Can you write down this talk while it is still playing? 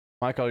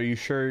Michael, are you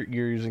sure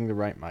you're using the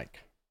right mic?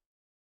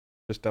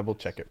 Just double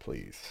check it,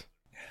 please.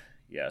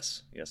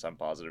 Yes, I'm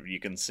positive. You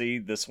can see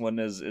this one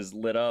is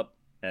lit up,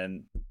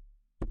 and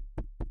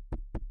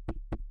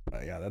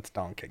Yeah, that's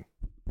donking.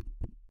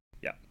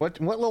 Yeah. What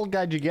little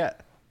guide you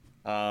get?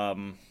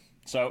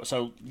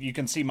 So you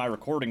can see my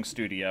recording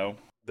studio.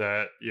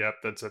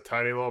 That's a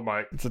tiny little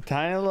mic. It's a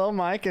tiny little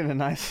mic and a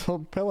nice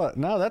little pillow.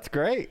 No, that's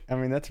great. I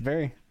mean, that's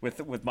very...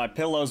 With my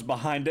pillows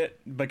behind it,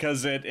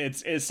 because it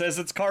says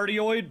it's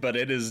cardioid, but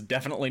it is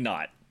definitely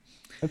not.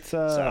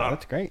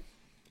 That's great.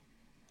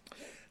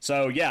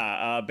 So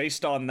yeah,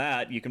 based on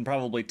that, you can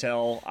probably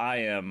tell I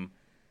am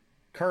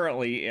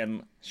currently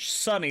in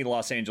sunny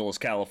Los Angeles,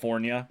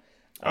 California.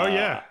 Oh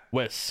yeah,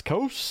 West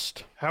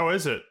Coast. how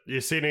is it?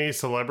 You seen any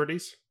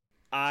celebrities?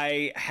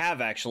 I have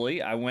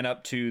actually. I went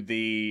up to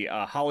the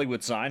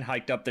Hollywood sign,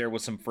 hiked up there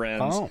with some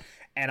friends,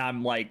 and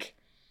I'm like,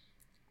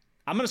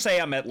 I'm gonna say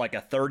I'm at like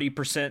a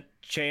 30%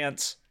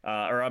 chance,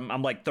 or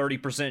I'm like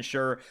 30%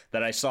 sure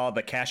that I saw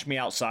the Cash Me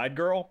Outside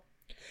girl,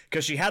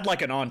 because she had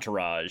like an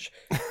entourage,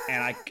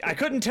 and I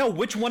couldn't tell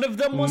which one of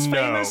them was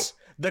famous.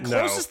 The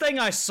closest thing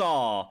I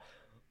saw,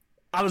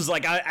 I was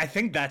like, I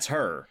think that's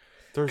her,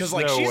 because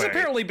like she's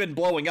apparently been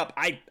blowing up.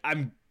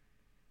 I'm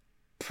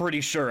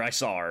pretty sure I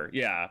saw her.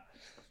 Yeah.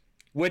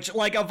 Which,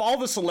 like, of all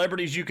the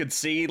celebrities you could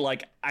see,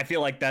 like, I feel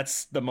like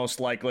that's the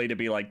most likely to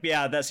be like,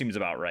 yeah, that seems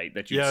about right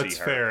that you see her. Yeah,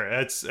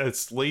 it's fair.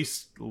 It's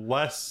least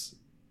less.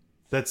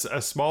 That's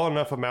a small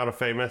enough amount of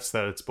famous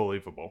that it's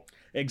believable.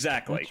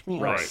 Exactly.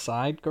 Right.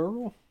 Outside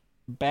girl?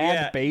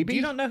 Bad Baby?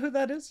 You don't know who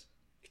that is?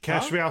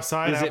 Catch Me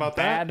Outside. How about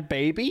that? Bad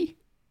Baby?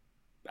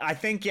 I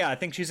think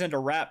she's into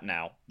rap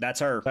now. That's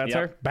her. That's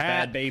her?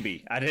 Bad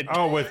Baby. I didn't.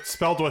 Oh,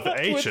 spelled with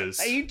H's.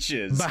 With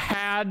H's.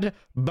 Bad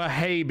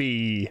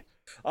Baby.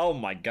 Oh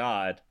my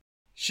God.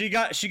 She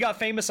got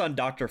famous on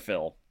Dr.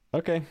 Phil.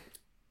 Okay.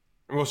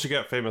 Well, she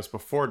got famous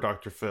before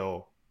Dr.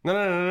 Phil.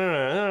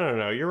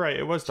 No. You're right.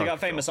 It was Dr. She got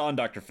famous Phil. on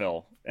Dr.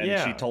 Phil,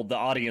 and she told the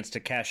audience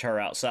to cash her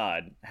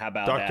outside. How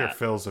about that? Dr.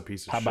 Phil's a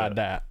piece of shit. How about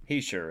that? He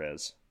sure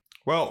is.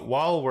 Well,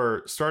 while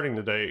we're starting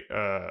today,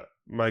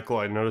 Michael,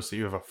 I noticed that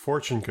you have a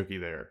fortune cookie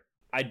there.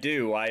 I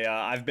do.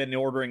 I've been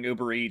ordering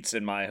Uber Eats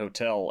in my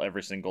hotel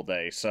every single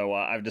day, so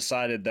I've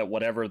decided that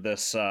whatever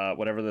this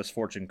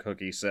fortune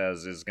cookie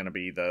says is going to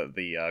be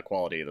the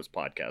quality of this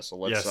podcast. So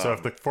let's. Yeah. So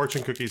if the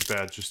fortune cookie's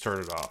bad, just turn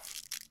it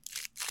off.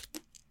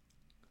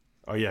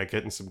 Oh yeah,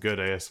 getting some good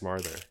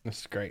ASMR there. This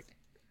is great.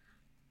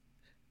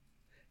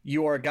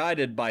 You are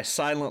guided by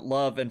silent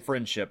love and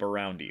friendship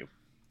around you.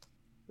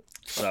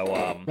 So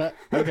Okay.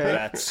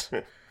 that's.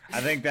 I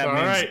think that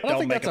means right. I don't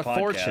think make that's a podcast.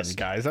 fortune,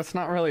 guys. That's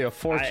not really a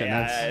fortune.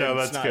 No,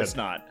 that's good. It's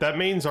not. That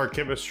means our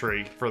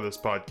chemistry for this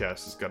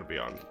podcast is going to be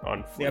on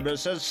fleek. Yeah, but it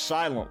says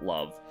silent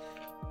love.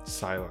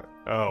 Silent.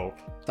 Oh.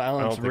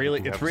 Silence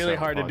really. It's really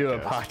hard to do a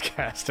podcast.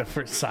 podcast if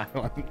we're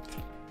silent.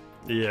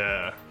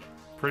 Yeah.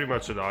 Pretty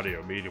much an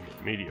audio medium.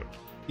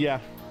 Yeah.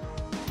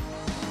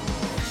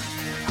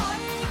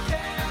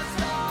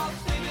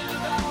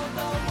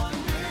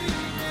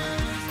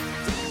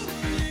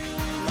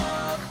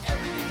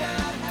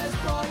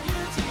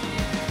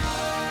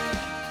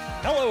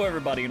 Hello,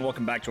 everybody, and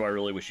welcome back to I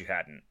Really Wish You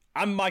Hadn't.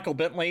 I'm Michael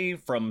Bentley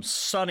from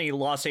sunny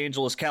Los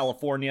Angeles,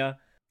 California.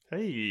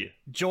 Hey.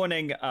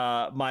 Joining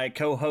my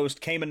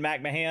co-host, Cayman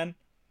McMahon.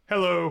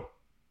 Hello.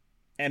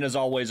 And as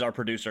always, our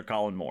producer,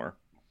 Colin Moore.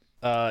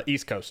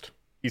 East Coast.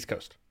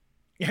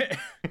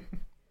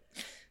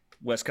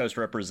 West Coast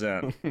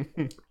represent.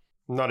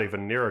 Not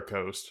even near a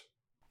coast.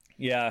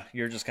 Yeah,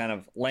 you're just kind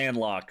of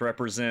landlocked.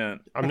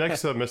 Represent. I'm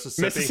next to the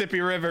Mississippi.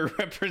 Mississippi River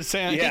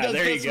represent. Yeah,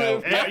 there you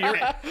go.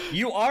 Yeah,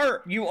 you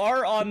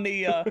are on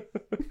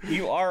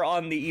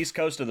the east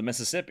coast of the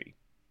Mississippi.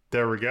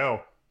 There we go.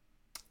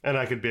 And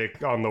I could be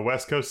on the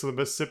west coast of the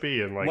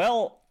Mississippi in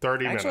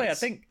 30 minutes.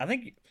 Actually, I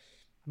think,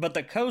 but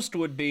the coast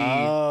would be.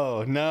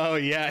 Oh no!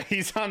 Yeah,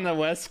 he's on the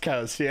west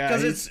coast. Yeah,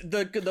 because it's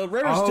the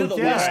river's to the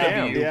west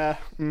of you. Yeah.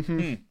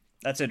 Mm-hmm.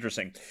 That's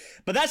interesting.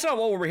 But that's not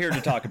what we're here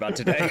to talk about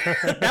today.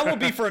 That will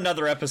be for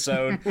another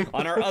episode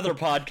on our other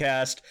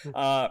podcast,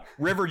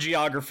 River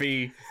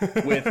Geography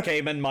with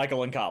Cayman,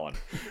 Michael, and Colin.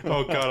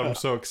 Oh, God, I'm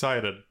so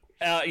excited.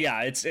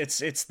 Yeah,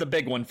 it's the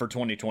big one for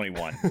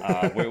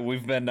 2021.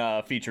 We've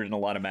been featured in a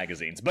lot of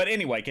magazines. But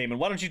anyway, Cayman,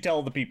 why don't you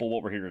tell the people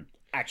what we're here to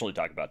actually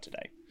talk about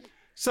today?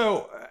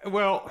 So,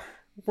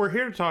 we're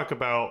here to talk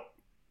about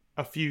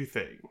a few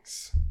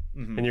things.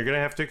 Mm-hmm. And you're going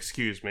to have to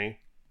excuse me.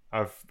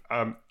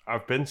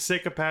 I've been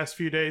sick the past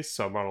few days,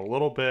 so I'm on a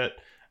little bit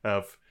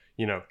of,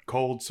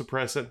 cold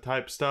suppressant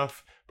type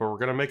stuff, but we're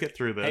going to make it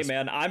through this. Hey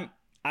man,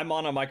 I'm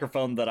on a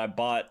microphone that I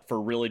bought for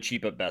really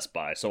cheap at Best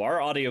Buy. So our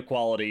audio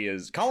quality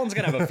Colin's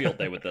going to have a field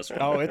day with this one.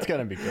 Oh, it's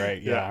going to be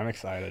great. Yeah, I'm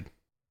excited.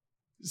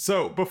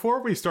 So,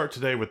 before we start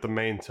today with the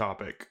main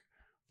topic,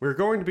 we're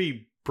going to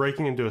be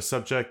breaking into a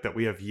subject that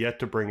we have yet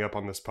to bring up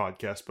on this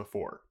podcast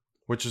before,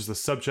 which is the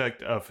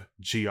subject of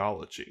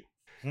geology.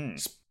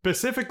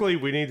 Specifically,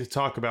 we need to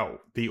talk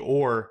about the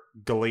ore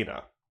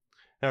galena.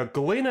 Now,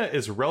 galena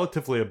is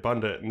relatively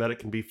abundant in that it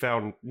can be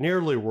found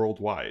nearly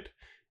worldwide.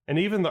 and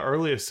even the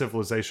earliest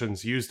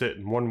civilizations used it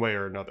in one way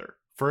or another.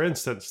 For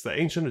instance, the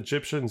ancient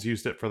Egyptians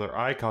used it for their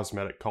eye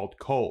cosmetic called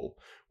kohl,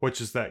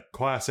 which is that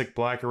classic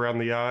black around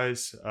the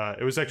eyes.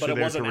 It was actually But it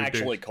there wasn't to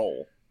reduce... actually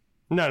coal.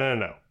 No.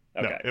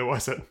 Okay. No, it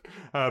wasn't.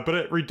 But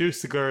it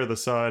reduced the glare of the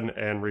sun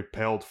and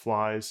repelled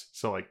flies.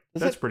 So, like,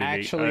 that's pretty neat.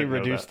 Actually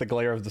reduce the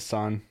glare of the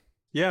sun?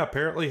 Yeah,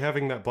 apparently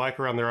having that black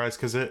around their eyes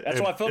because it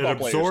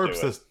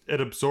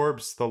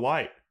absorbs the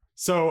light.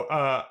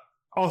 So,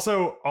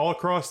 also all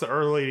across the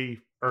early,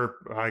 or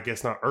I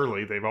guess not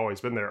early, they've always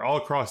been there. All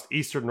across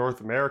eastern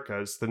North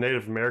Americas, the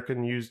Native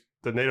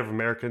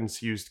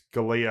Americans used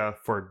Gallia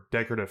for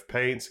decorative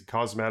paints and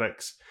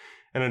cosmetics.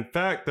 And in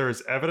fact, there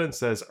is evidence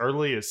that as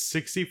early as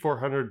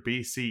 6400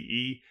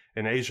 BCE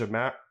in Asia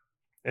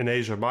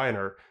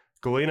Minor,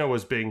 galena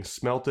was being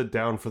smelted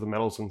down for the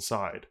metals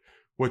inside,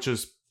 which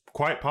is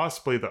quite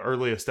possibly the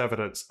earliest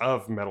evidence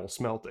of metal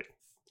smelting.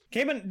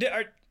 Cayman,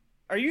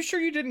 are you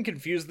sure you didn't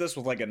confuse this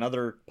with like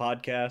another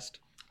podcast?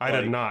 I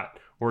did not.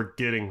 We're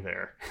getting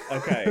there.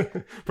 Okay.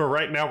 But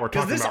right now we're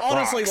talking about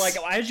honestly, rocks.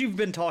 like, as you've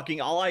been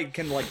talking, all I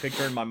can like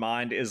picture in my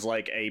mind is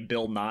like a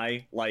Bill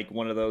Nye, like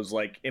one of those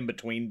like in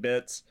between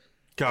bits.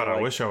 God, like,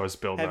 I wish I was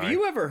Bill Nye. Have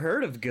you ever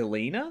heard of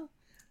Galena?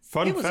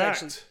 Fun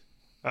fact,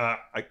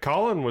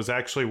 Colin was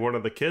actually one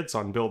of the kids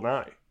on Bill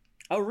Nye.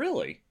 Oh,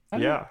 really?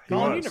 Yeah, he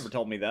Colin, was. you never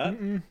told me that.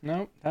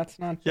 No, that's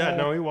not. Yeah,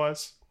 no, he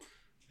was.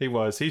 He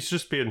was. He's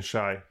just being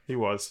shy. He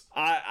was.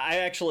 I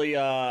actually,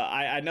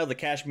 I know the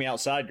Cash Me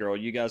Outside girl.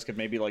 You guys could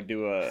maybe like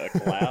do a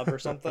collab or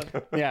something.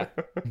 Yeah,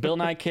 Bill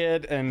Nye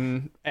Kid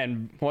and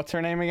what's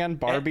her name again?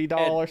 Barbie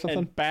doll or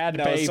something? Bad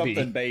Baby.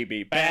 Something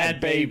baby. Bad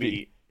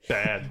Baby.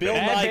 Bad Bill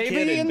Bad Nye Baby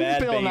Kid and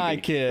Bad Bill Baby. Nye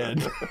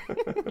Kid.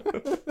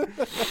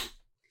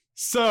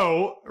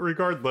 So,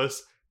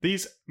 regardless,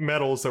 these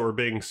metals that were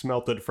being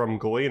smelted from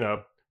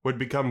galena would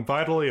become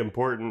vitally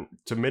important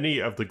to many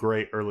of the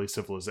great early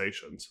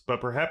civilizations, but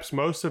perhaps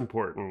most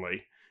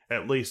importantly,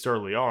 at least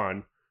early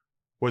on,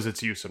 was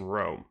its use in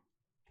Rome.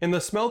 In the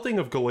smelting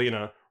of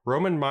galena,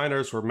 Roman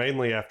miners were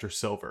mainly after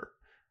silver.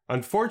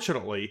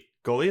 Unfortunately,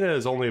 galena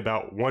is only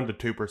about 1 to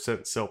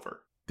 2% silver.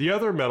 The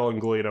other metal in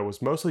galena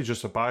was mostly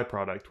just a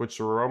byproduct, which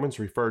the Romans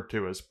referred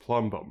to as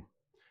plumbum.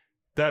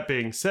 That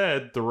being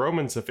said, the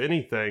Romans, if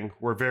anything,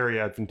 were very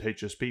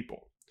advantageous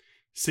people.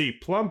 See,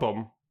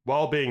 plumbum,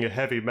 while being a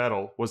heavy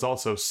metal, was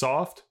also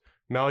soft,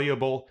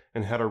 malleable,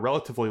 and had a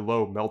relatively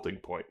low melting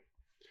point.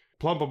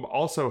 Plumbum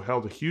also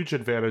held a huge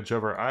advantage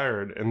over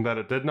iron in that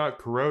it did not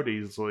corrode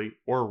easily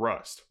or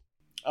rust.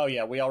 Oh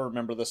yeah, we all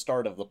remember the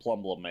start of the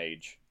Plumbum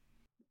Age.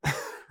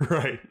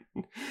 Right.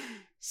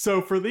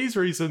 So for these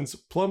reasons,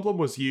 plumbum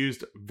was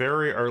used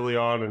very early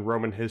on in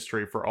Roman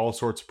history for all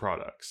sorts of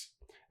products.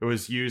 It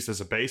was used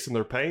as a base in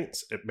their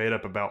paints. It made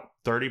up about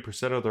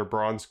 30% of their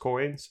bronze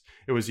coins.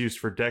 It was used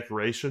for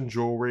decoration,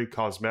 jewelry,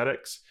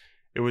 cosmetics.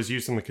 It was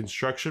used in the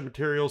construction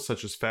materials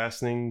such as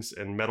fastenings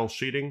and metal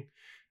sheeting.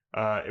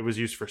 It was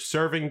used for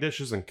serving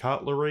dishes and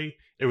cutlery.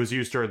 It was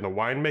used during the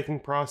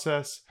winemaking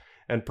process.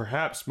 And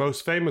perhaps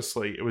most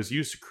famously, it was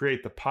used to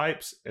create the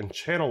pipes and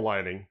channel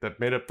lining that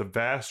made up the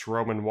vast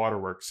Roman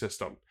waterworks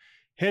system,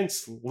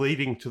 hence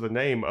leading to the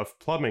name of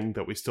plumbing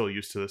that we still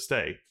use to this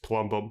day,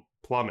 plumbum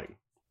plumbing.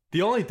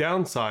 The only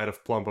downside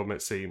of plumbum,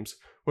 it seems,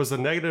 was the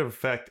negative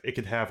effect it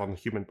could have on the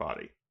human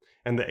body,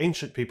 and the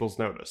ancient peoples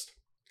noticed.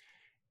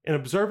 In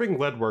observing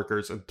lead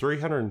workers in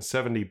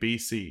 370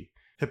 BC,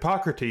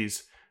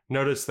 Hippocrates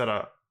noticed that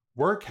a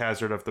work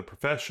hazard of the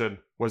profession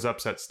was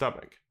upset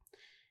stomach.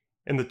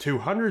 In the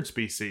 200s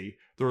BC,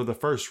 there were the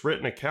first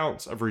written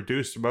accounts of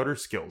reduced motor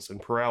skills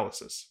and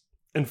paralysis.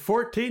 In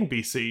 14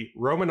 BC,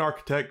 Roman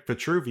architect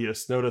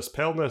Vitruvius noticed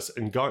paleness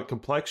and gaunt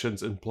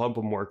complexions in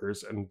plumbum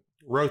workers and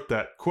wrote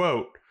that,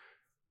 quote,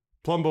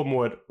 plumbum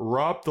would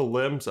rob the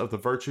limbs of the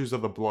virtues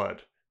of the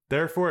blood.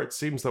 Therefore, it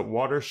seems that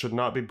water should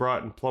not be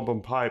brought in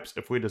plumbum pipes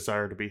if we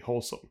desire to be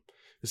wholesome.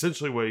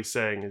 Essentially what he's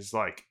saying is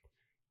like,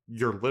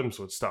 your limbs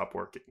would stop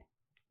working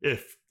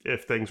if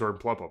things were in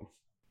plumbum.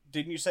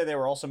 Didn't you say they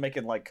were also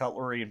making like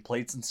cutlery and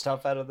plates and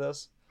stuff out of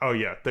this? Oh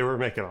yeah, they were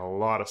making a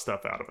lot of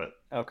stuff out of it.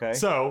 Okay.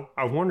 So,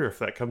 I wonder if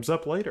that comes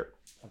up later.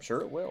 I'm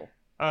sure it will.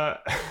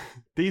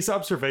 These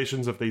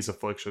observations of these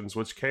afflictions,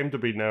 which came to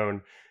be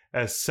known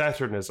as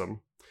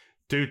Saturnism,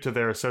 due to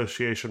their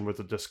association with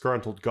the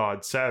disgruntled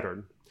god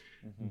Saturn,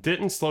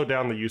 didn't slow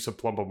down the use of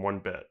plumbum one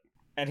bit.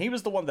 And he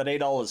was the one that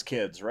ate all his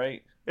kids,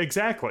 right?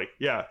 Exactly,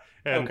 yeah.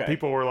 And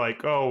people were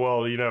like, oh,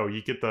 well, you know,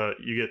 you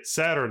get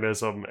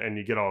Saturnism and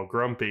you get all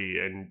grumpy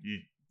and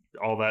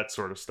all that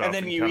sort of stuff. And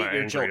then you eat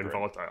your children. And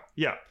volatile.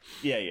 Yeah.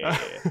 Yeah.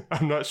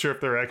 I'm not sure if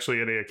there are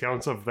actually any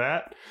accounts of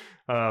that,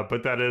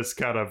 but that is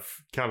kind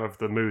of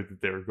the mood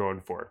that they were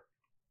going for.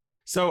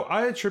 So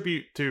I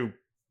attribute to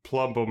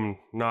plumbum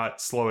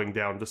not slowing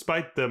down,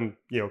 despite them,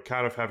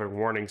 kind of having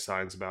warning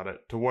signs about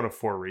it, to one of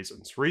 4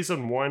 reasons.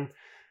 Reason 1,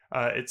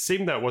 it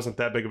seemed that wasn't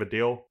that big of a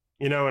deal.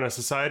 In a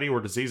society where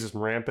disease is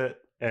rampant,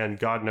 and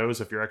God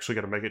knows if you're actually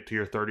going to make it to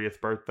your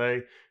 30th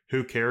birthday,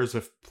 who cares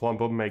if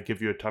plumbum may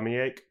give you a tummy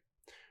ache?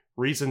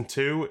 Reason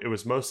 2, it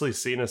was mostly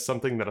seen as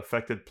something that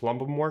affected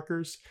plumbum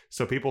workers,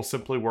 so people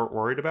simply weren't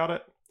worried about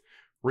it.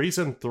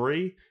 Reason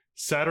 3,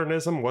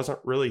 Saturnism wasn't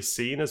really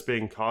seen as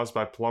being caused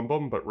by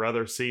plumbum, but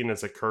rather seen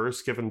as a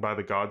curse given by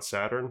the god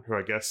Saturn, who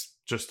I guess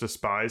just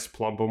despised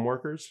plumbum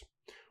workers.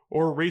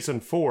 Or reason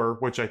 4,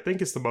 which I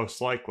think is the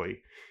most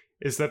likely,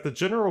 is that the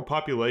general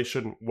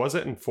population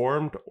wasn't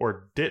informed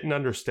or didn't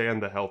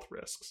understand the health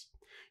risks.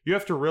 You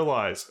have to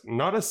realize,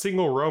 not a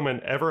single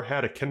Roman ever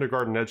had a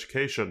kindergarten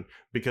education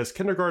because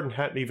kindergarten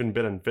hadn't even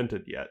been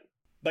invented yet.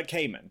 But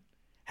Cayman,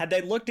 had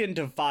they looked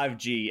into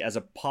 5G as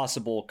a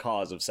possible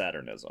cause of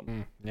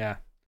Saturnism? Yeah.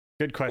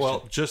 Good question.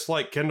 Well, just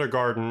like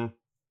kindergarten,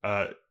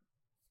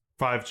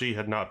 5G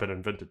had not been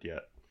invented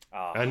yet.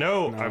 I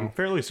know, no. I'm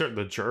fairly certain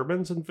the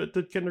Germans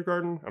invented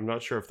kindergarten. I'm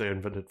not sure if they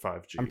invented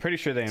 5G. I'm pretty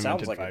sure they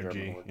invented like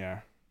 5G.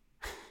 Yeah.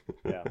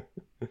 Yeah.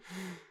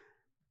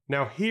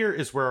 Now, here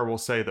is where I will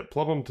say that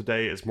plumbum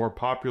today is more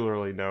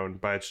popularly known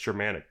by its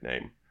Germanic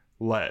name,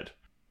 lead.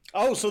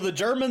 Oh, so the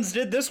Germans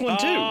did this one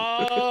too.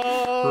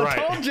 Oh,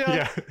 right. Told you.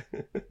 Yeah.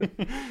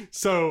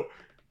 So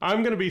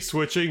I'm going to be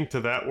switching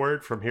to that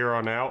word from here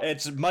on out.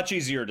 It's much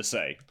easier to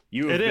say.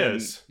 You've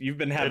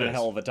been having a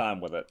hell of a time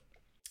with it.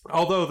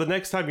 Although the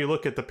next time you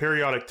look at the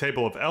periodic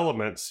table of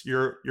elements,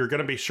 you're going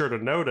to be sure to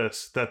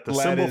notice that the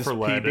symbol for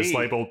lead is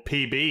labeled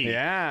PB.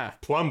 Yeah.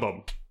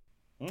 Plumbum.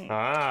 Big brain.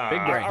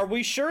 Are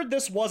we sure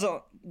this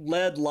wasn't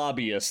lead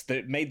lobbyists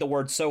that made the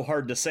word so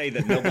hard to say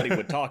that nobody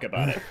would talk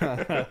about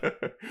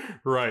it?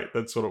 Right,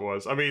 that's what it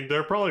was. I mean,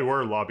 there probably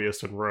were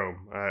lobbyists in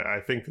Rome. I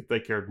think that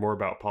they cared more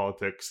about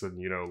politics than,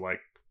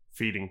 like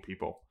feeding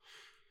people.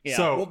 Yeah,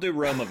 so, we'll do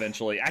Rome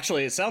eventually.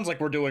 Actually, it sounds like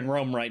we're doing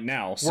Rome right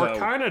now. So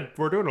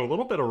we're doing a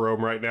little bit of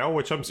Rome right now,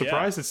 which I'm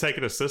surprised it's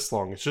taken us this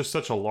long. It's just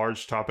such a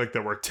large topic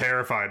that we're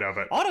terrified of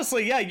it.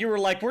 Honestly, yeah, you were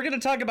like, we're going to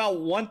talk about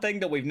one thing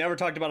that we've never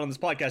talked about on this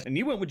podcast, and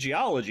you went with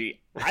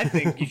geology. I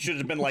think you should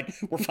have been like,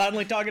 we're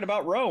finally talking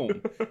about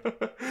Rome.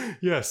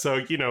 Yeah,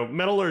 so,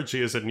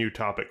 metallurgy is a new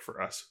topic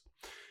for us.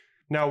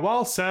 Now,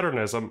 while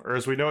Saturnism, or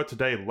as we know it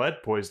today,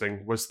 lead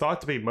poisoning, was thought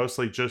to be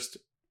mostly just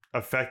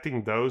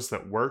affecting those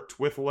that worked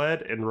with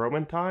lead in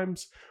Roman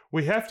times,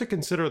 we have to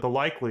consider the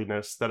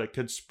likeliness that it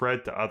could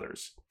spread to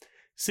others.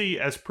 See,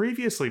 as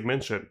previously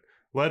mentioned,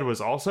 lead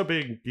was also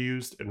being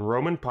used in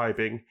Roman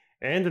piping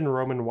and in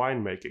Roman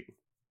winemaking.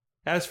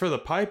 As for the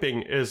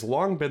piping, it has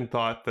long been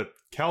thought that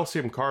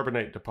calcium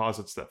carbonate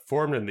deposits that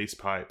formed in these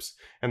pipes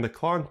and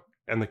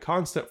the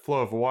constant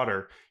flow of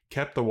water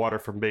kept the water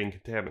from being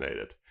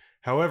contaminated.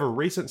 However,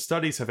 recent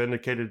studies have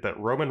indicated that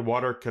Roman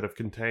water could have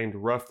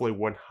contained roughly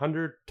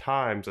 100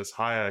 times as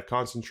high a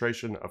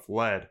concentration of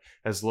lead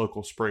as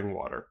local spring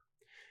water.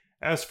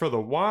 As for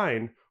the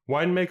wine,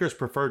 winemakers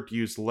preferred to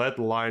use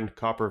lead-lined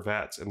copper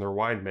vats in their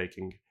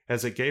winemaking,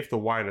 as it gave the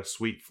wine a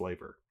sweet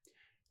flavor.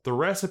 The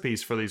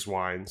recipes for these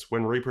wines,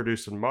 when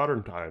reproduced in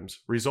modern times,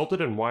 resulted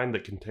in wine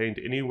that contained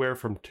anywhere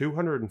from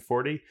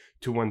 240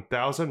 to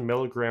 1,000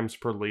 milligrams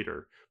per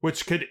liter,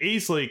 which could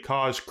easily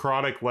cause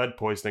chronic lead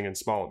poisoning in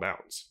small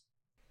amounts.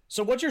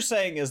 So what you're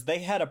saying is they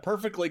had a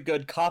perfectly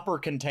good copper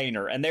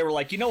container, and they were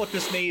like, you know what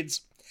this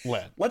needs?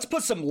 Lead. Let's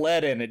put some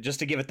lead in it just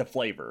to give it the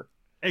flavor.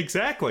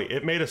 Exactly.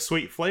 It made a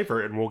sweet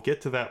flavor, and we'll get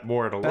to that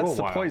more in a little while.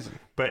 That's the poison.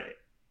 But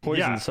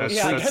poison's so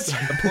sweet.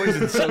 The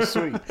poison's so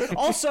sweet.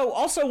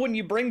 Also, when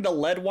you bring the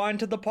lead wine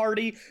to the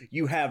party,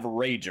 you have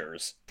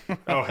ragers.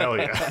 Oh, hell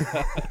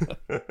yeah.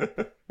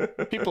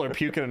 People are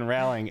puking and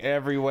rallying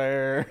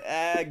everywhere.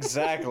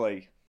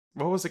 Exactly.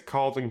 What was it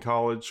called in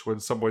college when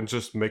someone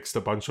just mixed a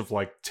bunch of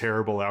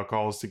terrible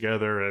alcohols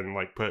together and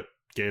put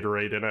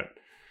Gatorade in it?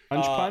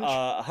 Hunch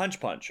punch? Hunch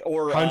punch.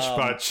 Or Hunch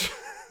punch.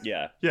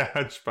 Yeah. Yeah,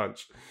 hunch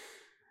punch.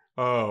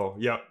 Oh,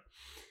 yep.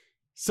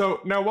 So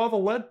now while the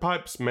lead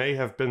pipes may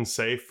have been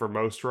safe for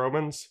most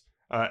Romans,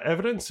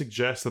 evidence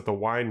suggests that the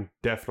wine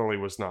definitely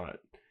was not.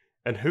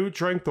 And who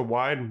drank the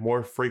wine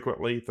more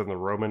frequently than the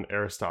Roman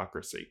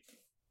aristocracy?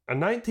 A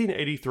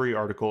 1983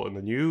 article in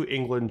the New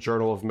England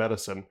Journal of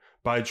Medicine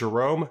by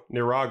Jerome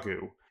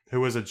Niragu,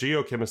 who was a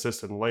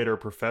geochemist and later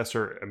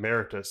professor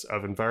emeritus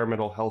of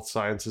environmental health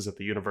sciences at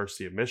the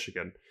University of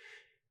Michigan,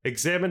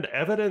 examined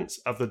evidence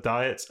of the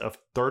diets of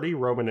 30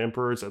 Roman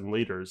emperors and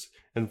leaders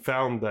and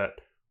found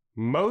that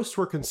most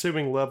were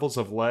consuming levels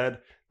of lead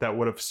that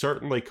would have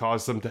certainly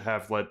caused them to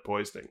have lead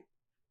poisoning.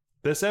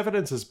 This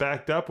evidence is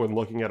backed up when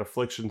looking at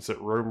afflictions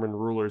that Roman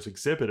rulers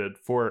exhibited.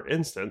 For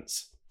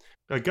instance,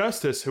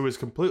 Augustus, who was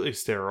completely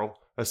sterile,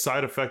 a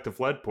side effect of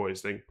lead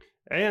poisoning,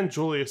 and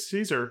Julius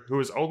Caesar, who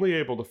was only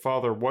able to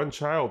father one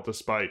child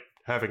despite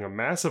having a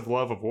massive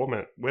love of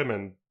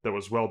women that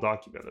was well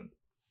documented.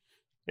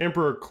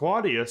 Emperor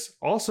Claudius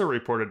also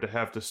reported to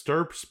have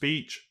disturbed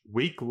speech,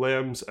 weak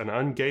limbs, an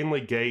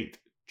ungainly gait,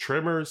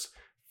 tremors,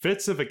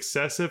 fits of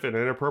excessive and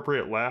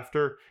inappropriate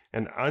laughter,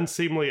 and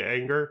unseemly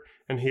anger,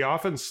 and he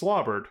often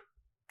slobbered,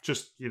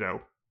 just,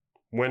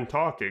 when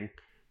talking.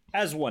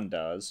 As one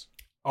does.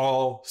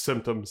 All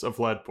symptoms of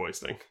lead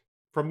poisoning.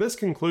 From this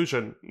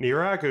conclusion,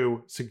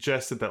 Niragu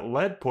suggested that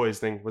lead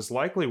poisoning was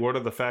likely one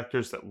of the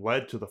factors that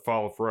led to the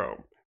fall of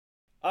Rome.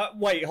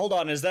 Wait, hold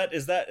on. Is that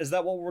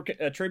what we're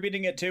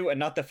attributing it to, and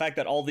not the fact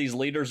that all these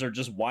leaders are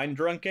just wine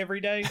drunk every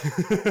day?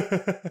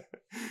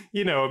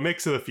 A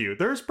mix of the few.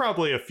 There's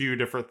probably a few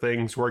different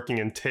things working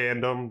in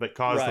tandem that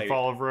caused the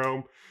fall of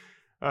Rome.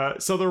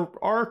 So there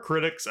are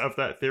critics of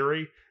that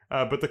theory,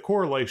 but the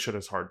correlation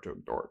is hard to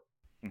ignore.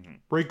 Mm-hmm.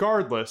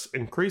 Regardless,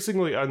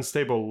 increasingly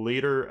unstable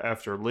leader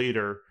after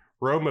leader,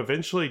 Rome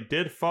eventually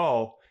did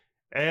fall,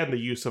 and the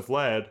use of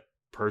lead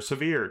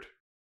persevered.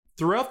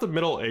 Throughout the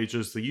Middle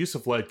Ages, the use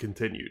of lead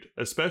continued,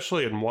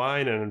 especially in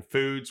wine and in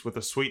foods with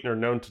a sweetener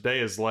known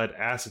today as lead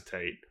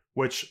acetate,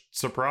 which,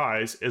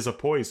 surprise, is a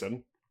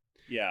poison.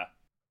 Yeah.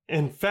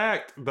 In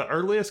fact, the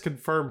earliest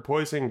confirmed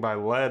poisoning by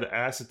lead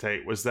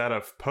acetate was that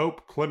of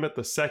Pope Clement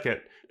II,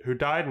 who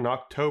died in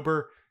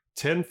October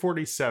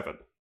 1047.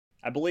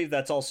 I believe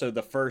that's also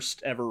the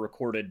first ever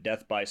recorded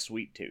death by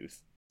sweet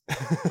tooth.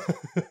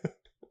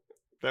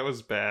 That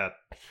was bad.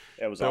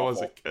 That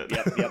wasn't good.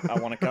 Yep. I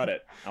want to cut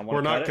it.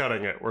 We're not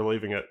cutting it. We're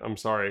leaving it. I'm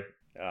sorry.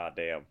 Ah,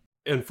 damn.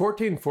 In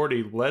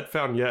 1440, lead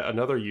found yet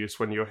another use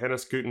when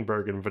Johannes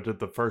Gutenberg invented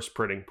the first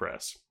printing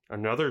press,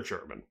 another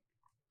German.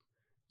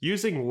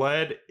 Using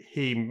lead,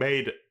 he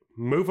made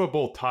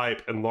movable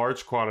type in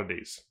large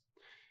quantities.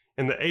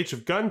 In the age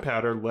of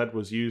gunpowder, lead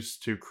was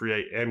used to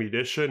create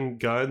ammunition,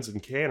 guns,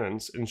 and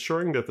cannons,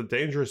 ensuring that the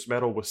dangerous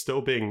metal was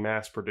still being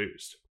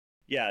mass-produced.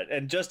 Yeah,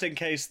 and just in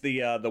case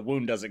the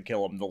wound doesn't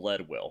kill him, the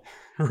lead will.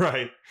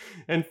 Right.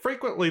 And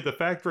frequently the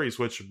factories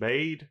which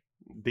made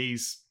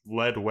these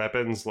lead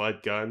weapons,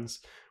 lead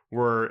guns,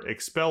 were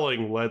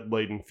expelling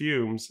lead-laden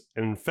fumes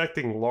and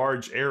infecting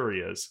large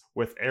areas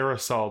with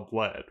aerosol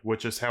lead,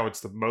 which is how it's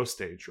the most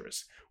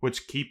dangerous,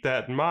 which keep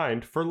that in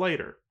mind for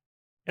later.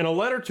 In a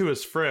letter to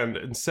his friend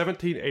in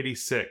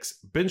 1786,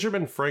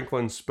 Benjamin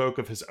Franklin spoke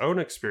of his own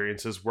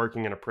experiences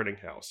working in a printing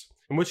house,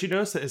 in which he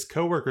noticed that his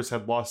coworkers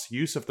had lost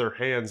use of their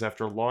hands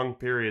after long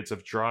periods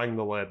of drying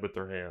the lead with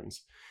their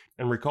hands,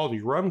 and recalled a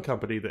rum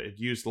company that had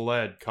used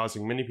lead,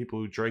 causing many people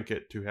who drank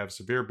it to have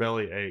severe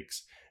belly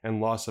aches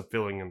and loss of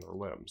feeling in their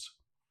limbs.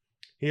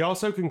 He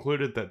also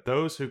concluded that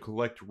those who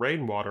collect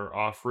rainwater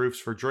off roofs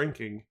for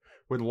drinking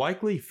would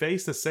likely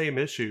face the same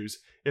issues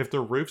if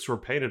their roofs were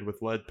painted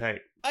with lead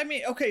paint. I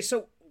mean, okay,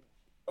 so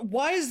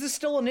why is this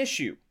still an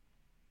issue?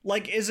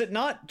 Like, is it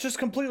not just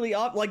completely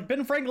off? Like,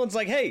 Ben Franklin's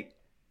like, hey,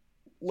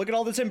 look at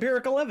all this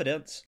empirical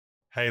evidence.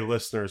 Hey,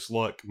 listeners,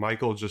 look,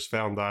 Michael just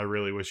found the I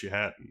really wish you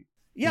hadn't.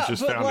 Yeah, you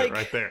just found it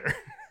right there.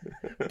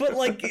 But,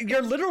 like,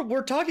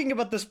 we're talking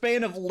about the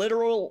span of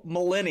literal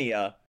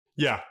millennia.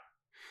 Yeah.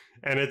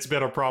 And it's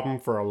been a problem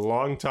for a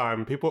long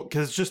time. People,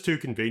 because it's just too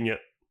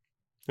convenient.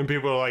 And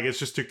people are like, it's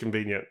just too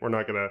convenient. We're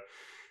not going to.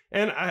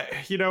 And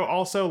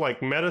also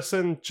like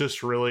medicine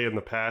just really in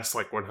the past,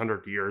 like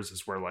 100 years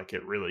is where like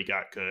it really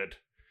got good.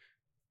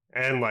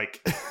 And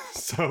like,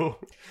 so.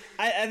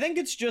 I think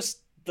it's just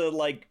the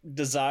like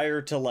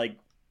desire to like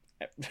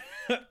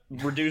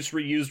reduce,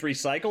 reuse,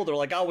 recycle. They're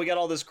like, oh, we got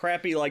all this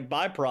crappy like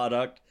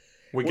byproduct.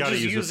 We'll gotta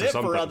just use it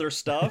for other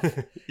stuff.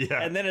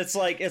 Yeah. And then it's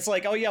like,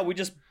 oh yeah, we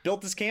just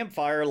built this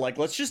campfire. Like,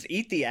 let's just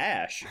eat the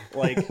ash.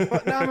 Like,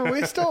 but no, I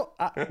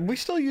mean, we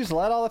still use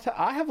lead all the time.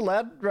 I have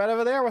lead right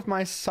over there with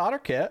my solder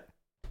kit.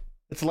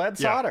 It's lead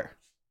solder.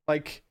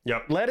 Like,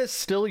 lead is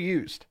still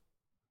used.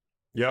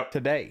 Yep.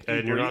 Today.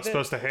 And you're not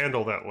supposed to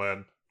handle that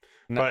lead.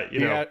 No, but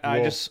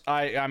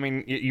I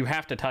mean, you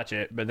have to touch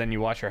it, but then you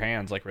wash your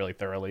hands like really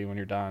thoroughly when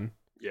you're done.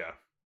 Yeah.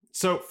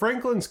 So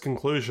Franklin's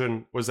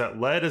conclusion was that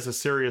lead is a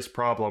serious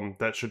problem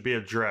that should be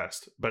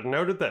addressed, but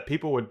noted that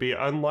people would be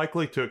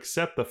unlikely to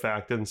accept the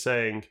fact in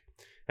saying,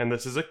 and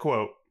this is a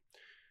quote,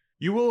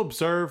 "You will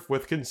observe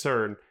with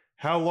concern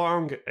how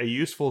long a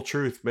useful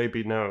truth may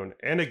be known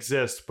and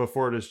exist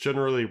before it is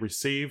generally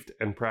received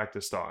and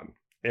practiced on."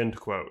 End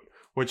quote.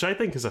 Which I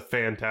think is a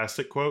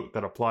fantastic quote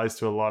that applies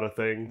to a lot of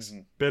things.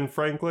 Mm-hmm. Ben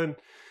Franklin,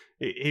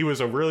 he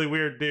was a really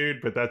weird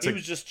dude, but he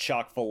was just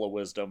chock full of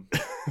wisdom.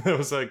 that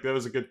was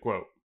a good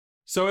quote.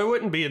 So it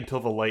wouldn't be until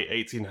the late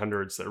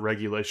 1800s that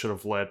regulation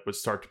of lead would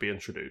start to be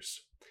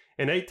introduced.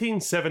 In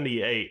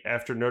 1878,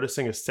 after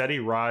noticing a steady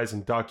rise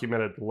in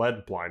documented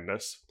lead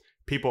blindness,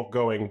 people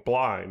going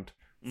blind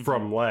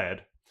from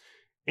lead,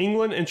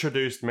 England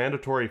introduced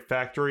mandatory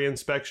factory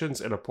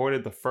inspections and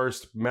appointed the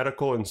first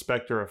medical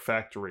inspector of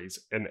factories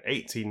in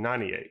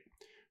 1898.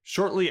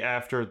 Shortly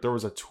after, there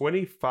was a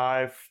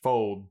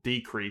 25-fold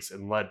decrease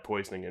in lead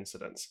poisoning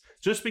incidents,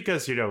 just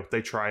because,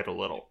 they tried a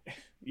little.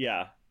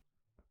 Yeah.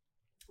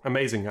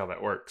 Amazing how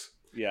that works.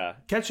 Yeah.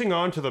 Catching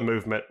on to the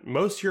movement,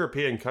 most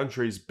European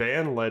countries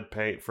banned lead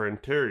paint for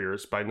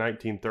interiors by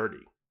 1930.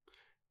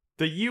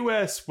 The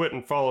U.S.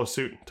 wouldn't follow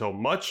suit until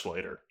much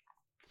later.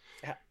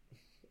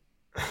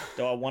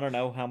 Do I want to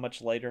know how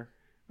much later?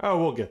 Oh,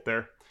 we'll get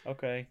there.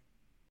 Okay.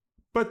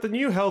 But the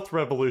new health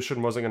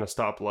revolution wasn't going to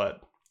stop lead.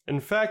 In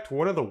fact,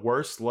 one of the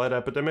worst lead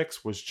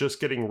epidemics was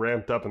just getting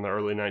ramped up in the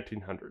early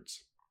 1900s.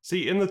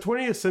 See, in the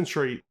 20th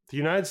century, the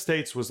United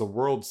States was the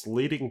world's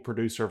leading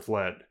producer of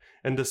lead,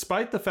 and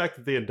despite the fact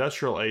that the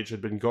industrial age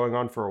had been going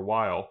on for a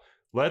while,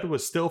 lead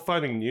was still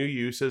finding new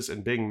uses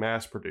and being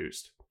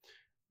mass-produced.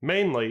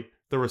 Mainly,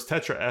 there was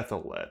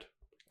tetraethyl lead.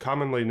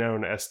 commonly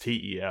known as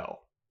TEL.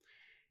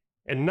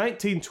 In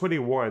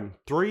 1921,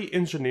 3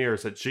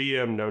 engineers at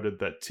GM noted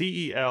that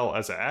TEL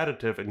as an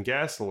additive in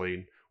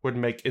gasoline would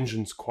make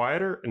engines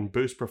quieter and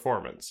boost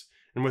performance.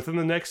 And within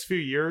the next few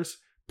years,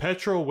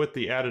 petrol with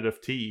the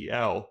additive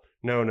TEL,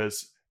 known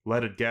as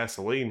leaded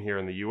gasoline here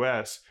in the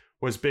US,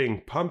 was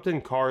being pumped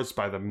in cars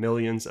by the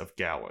millions of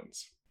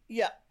gallons.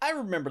 Yeah, I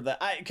remember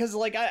that. Because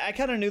I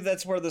kind of knew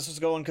that's where this was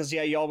going. Because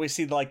you always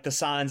see like the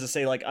signs that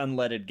say like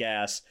unleaded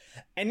gas.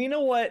 And you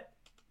know what?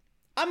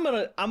 I'm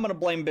gonna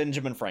blame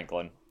Benjamin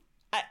Franklin.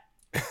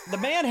 The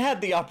man had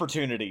the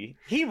opportunity.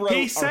 He wrote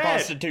our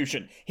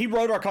Constitution. He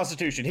wrote our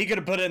Constitution. He could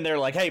have put in there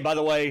like, hey, by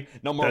the way,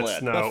 no more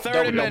lead. The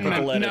Third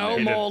Amendment, no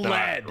more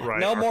lead.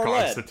 No more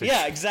lead.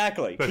 Yeah,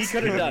 exactly. He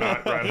could have done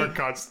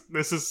it.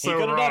 This is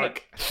so wrong.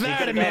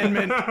 Third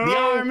Amendment, the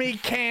Army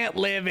can't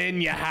live in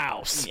your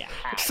house.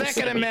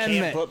 Second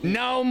Amendment,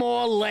 no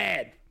more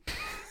lead.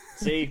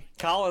 See,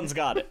 Colin's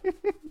got it.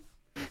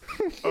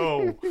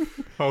 Oh,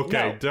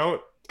 okay,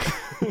 don't.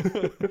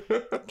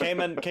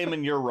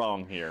 Cayman, you're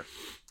wrong here.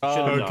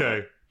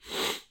 Okay.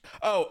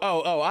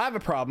 I have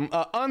a problem.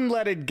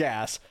 Unleaded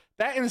gas.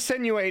 That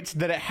insinuates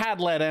that it had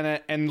lead in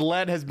it and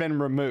lead has been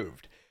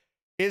removed.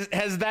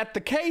 Has that the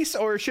case,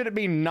 or should it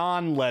be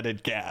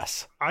non-leaded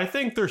gas? I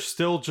think there's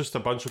still just a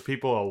bunch of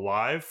people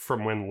alive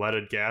from when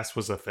leaded gas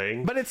was a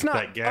thing. But it's not.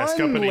 That gas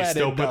company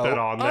still put that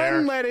on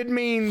there. Unleaded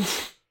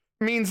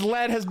means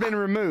lead has been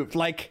removed.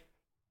 Like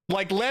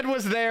lead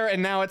was there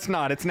and now it's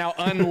not. It's now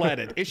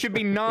unleaded. It should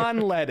be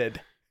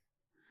non-leaded.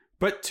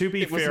 But to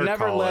be fair, it was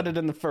never Colin, leaded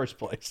in the first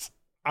place.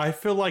 I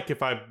feel like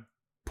if I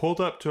pulled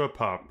up to a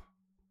pump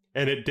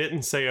and it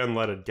didn't say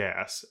unleaded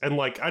gas, and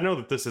like I know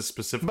that this is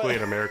specifically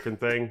an American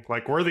thing,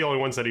 like we're the only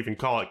ones that even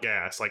call it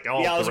gas. Like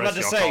all I was the about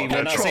rest to of y'all say call it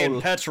we're not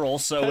saying petrol,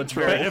 so it's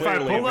very But if I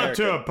pulled up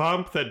to a American.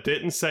 pump that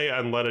didn't say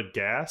unleaded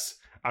gas,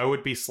 I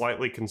would be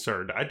slightly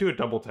concerned. I'd do a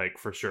double take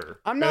for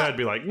sure. And I'd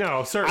be like,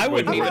 no,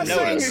 certainly. I'm not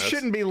saying it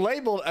shouldn't be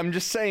labeled. I'm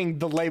just saying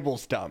the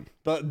label's dumb.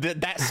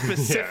 That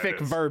specific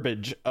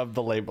verbiage of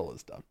the label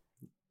is dumb.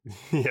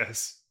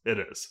 Yes, it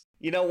is.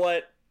 You know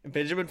what?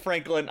 Benjamin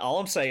Franklin, all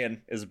I'm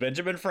saying is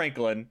Benjamin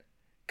Franklin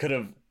could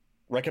have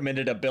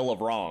recommended a bill of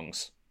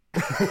wrongs.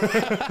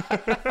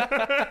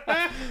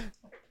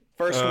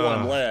 First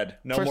one, lead.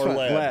 No more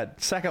lead.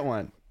 Second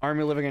one,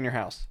 Army living in your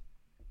house.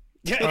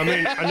 I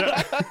mean,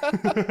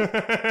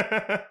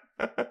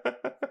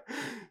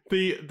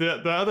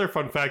 the other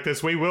fun fact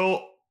is we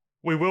will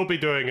be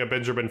doing a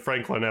Benjamin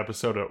Franklin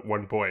episode at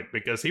one point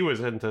because he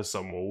was into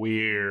some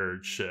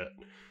weird shit.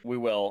 We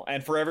will.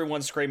 And for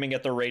everyone screaming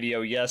at the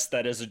radio, yes,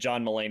 that is a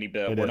John Mulaney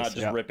bit. We're not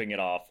just ripping it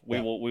off.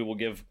 We will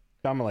give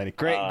John Mulaney.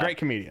 Great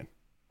comedian.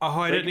 Oh,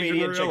 I didn't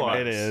even realize.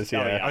 It is,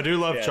 yeah. I do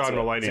love John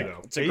Mulaney,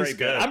 though. It's a great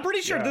bit. I'm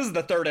pretty sure this is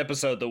the 3rd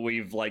episode that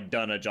we've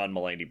done a John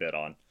Mulaney bit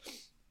on.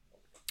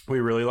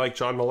 We really like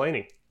John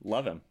Mulaney.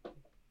 Love him.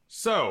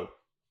 So,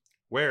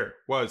 where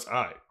was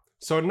I?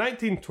 So in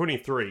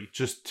 1923,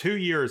 just 2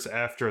 years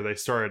after they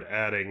started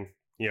adding,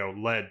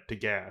 lead to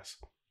gas,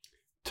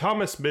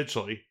 Thomas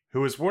Midgley,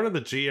 who was one of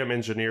the GM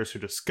engineers who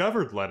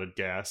discovered leaded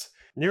gas,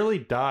 nearly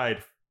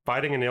died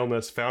fighting an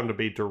illness found to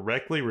be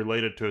directly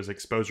related to his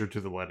exposure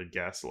to the leaded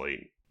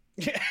gasoline.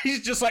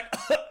 He's just like,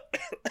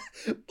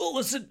 well,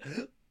 listen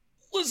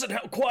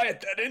how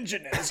quiet that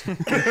engine is.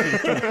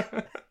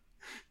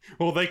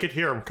 Well, they could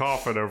hear him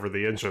coughing over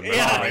the engine.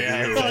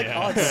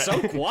 Oh, it's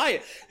so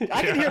quiet.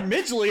 I can hear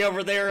Midgley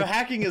over there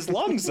hacking his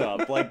lungs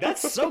up.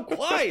 That's so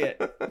quiet.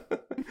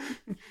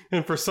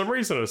 And for some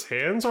reason, his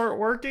hands aren't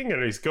working,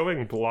 and he's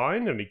going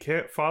blind, and he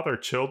can't father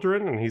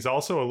children, and he's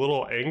also a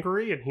little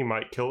angry, and he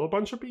might kill a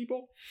bunch of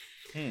people.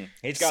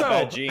 He's got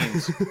bad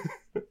genes.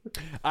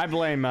 I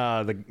blame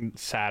the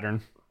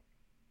Saturn.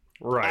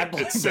 Right. I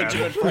blame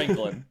Benjamin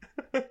Franklin.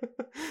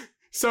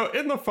 So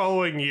in the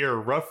following year,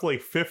 roughly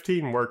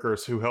 15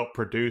 workers who helped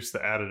produce the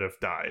additive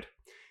died.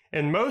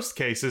 In most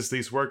cases,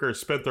 these workers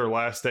spent their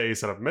last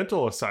days at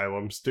mental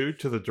asylums due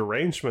to the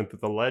derangement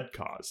that the lead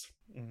caused.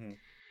 Mm-hmm.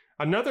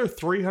 Another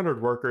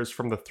 300 workers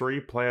from the 3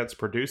 plants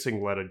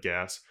producing leaded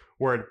gas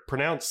were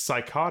pronounced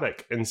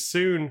psychotic, and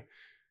soon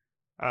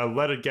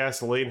leaded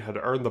gasoline had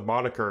earned the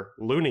moniker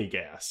loony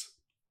gas.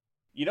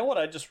 You know what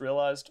I just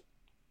realized?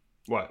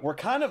 What? We're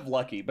kind of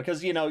lucky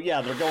because, they're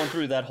going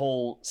through that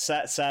whole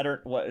Saturn.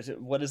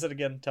 What is it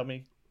again? Tell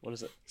me. What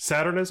is it?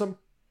 Saturnism?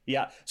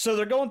 Yeah. So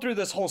they're going through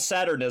this whole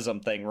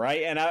Saturnism thing,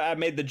 right? And I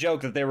made the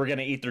joke that they were going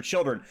to eat their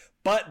children.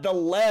 But the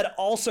lead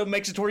also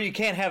makes it to where you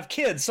can't have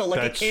kids. So,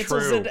 That's it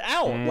cancels true. it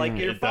out.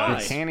 You're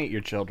fine. You can't eat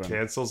your children.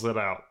 Cancels it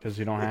out. Because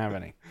you don't have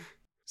any.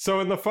 So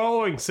in the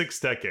following 6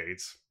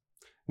 decades,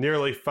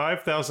 nearly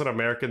 5,000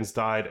 Americans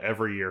died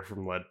every year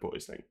from lead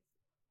poisoning.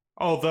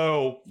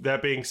 Although,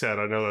 that being said,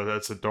 I know that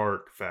that's a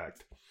dark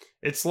fact.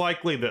 It's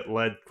likely that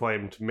lead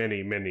claimed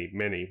many, many,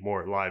 many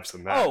more lives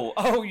than that. And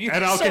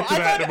I'll get to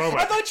that in a moment.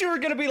 I thought you were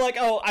going to be like,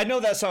 I know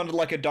that sounded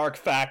like a dark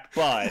fact,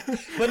 but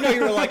no,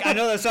 you were like, I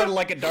know that sounded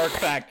like a dark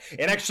fact.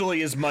 It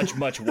actually is much,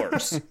 much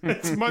worse.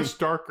 It's much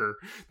darker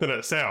than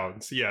it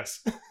sounds,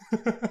 yes.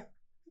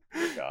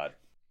 God.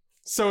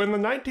 So in the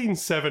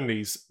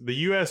 1970s, the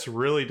US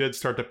really did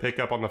start to pick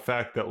up on the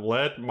fact that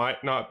lead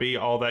might not be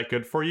all that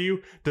good for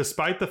you,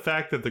 despite the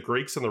fact that the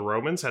Greeks and the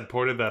Romans had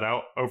pointed that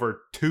out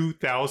over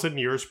 2,000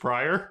 years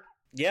prior.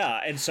 Yeah,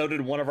 and so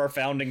did one of our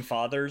founding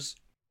fathers.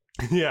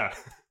 Yeah.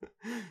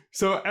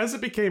 So as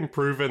it became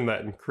proven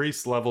that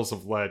increased levels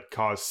of lead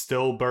caused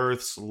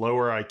stillbirths,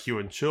 lower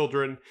IQ in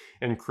children,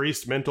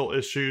 increased mental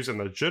issues in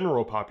the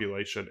general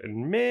population,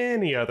 and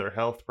many other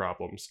health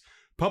problems,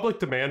 public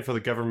demand for the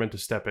government to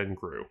step in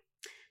grew.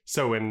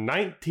 So in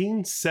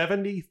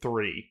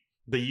 1973,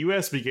 the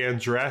US began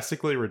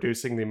drastically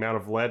reducing the amount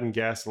of lead in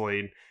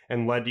gasoline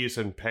and lead use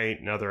in paint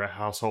and other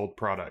household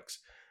products.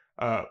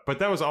 But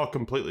that was all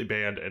completely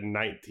banned in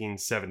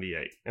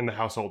 1978 in the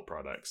household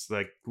products.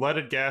 The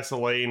leaded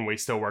gasoline, we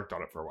still worked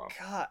on it for a while.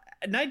 God,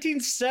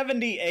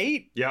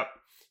 1978? Yep.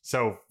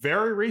 So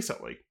very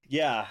recently.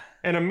 Yeah.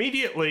 And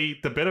immediately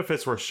the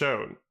benefits were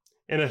shown.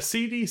 In a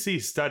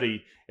CDC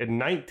study in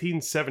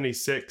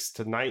 1976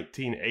 to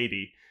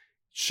 1980,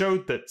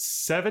 showed that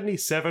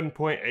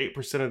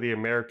 77.8% of the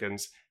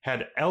Americans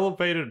had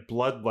elevated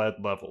blood lead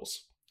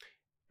levels.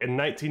 In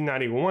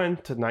 1991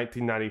 to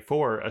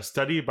 1994, a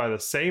study by the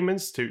same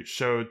institute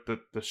showed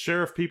that the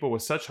share of people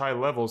with such high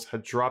levels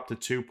had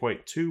dropped to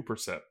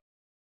 2.2%.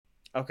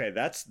 Okay,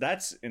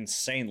 that's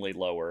insanely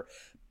lower.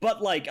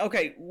 But like,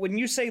 okay, when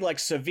you say like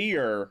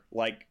severe,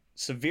 like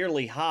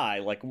severely high,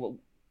 like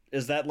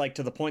is that like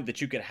to the point that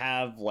you could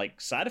have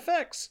like side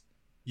effects?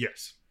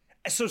 Yes.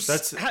 So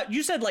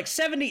you said like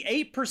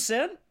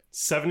 78%?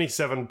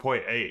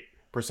 77.8%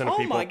 of people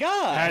oh my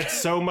God. had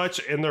so much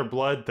in their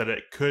blood that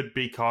it could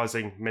be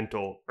causing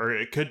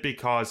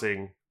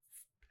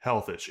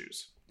health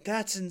issues.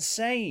 That's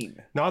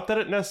insane. Not that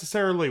it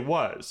necessarily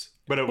was,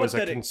 but it was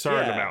a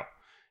concern amount.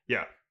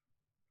 Yeah.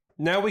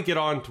 Now we get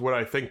on to what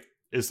I think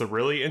is the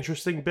really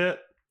interesting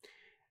bit,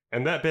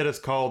 and that bit is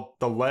called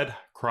the lead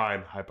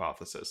crime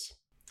hypothesis.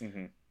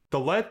 Mm-hmm. The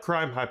lead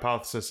crime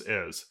hypothesis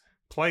is,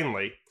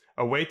 plainly,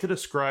 a way to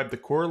describe the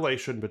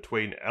correlation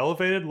between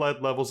elevated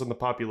lead levels in the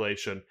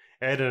population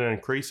and an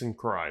increase in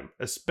crime,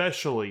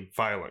 especially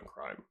violent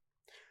crime.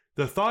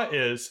 The thought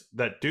is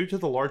that due to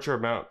the larger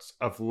amounts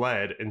of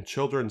lead in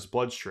children's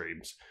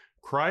bloodstreams,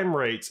 crime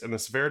rates and the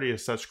severity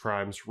of such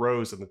crimes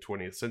rose in the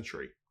 20th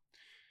century.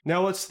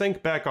 Now let's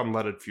think back on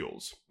leaded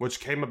fuels, which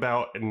came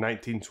about in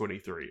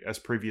 1923, as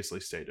previously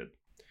stated.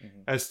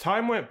 Mm-hmm. As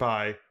time went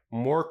by,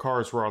 more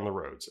cars were on the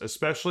roads,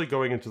 especially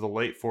going into the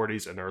late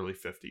 40s and early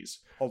 50s.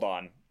 Hold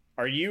on.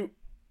 Are you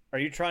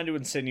trying to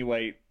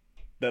insinuate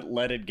that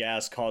leaded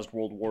gas caused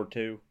World War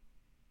II?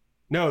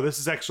 No, this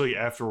is actually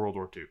after World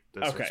War II.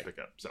 That's okay. Pick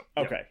up. So,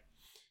 yeah. Okay.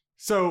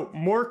 So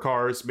more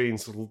cars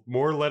means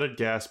more leaded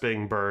gas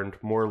being burned,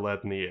 more lead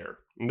in the air.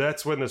 And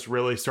that's when this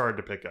really started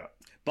to pick up.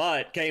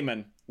 But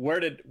Cayman,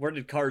 where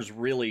did cars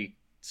really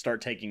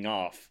start taking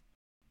off?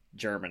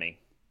 Germany.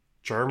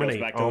 Germany.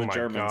 Goes back to oh the my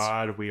Germans.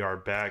 God, we are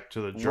back to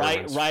the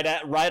Germans.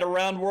 Right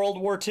around World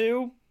War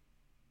II.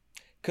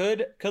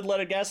 Could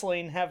leaded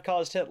gasoline have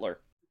caused Hitler?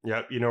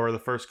 Yep. You know where the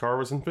first car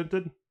was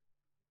invented?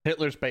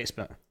 Hitler's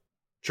basement.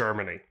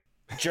 Germany.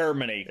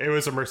 Germany. It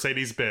was a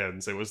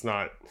Mercedes-Benz. It was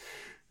not.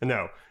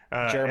 No.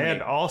 Germany.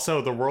 And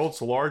also the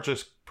world's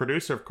largest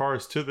producer of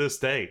cars to this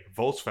day,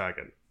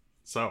 Volkswagen.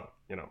 So,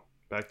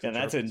 back to And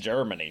that's in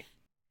Germany.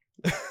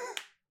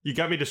 You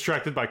got me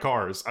distracted by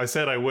cars. I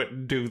said I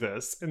wouldn't do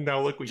this, and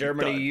now look what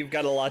Germany, you've you've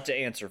got a lot to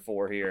answer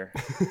for here.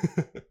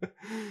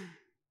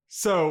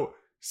 So,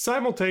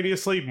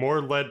 simultaneously, more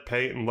lead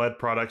paint and lead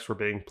products were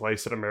being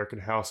placed in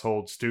American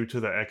households due to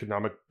the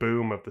economic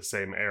boom of the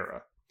same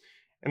era.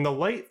 In the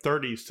late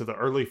 30s to the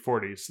early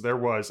 40s, there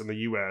was, in the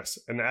US,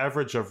 an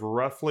average of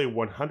roughly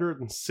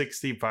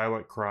 160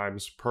 violent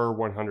crimes per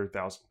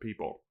 100,000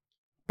 people.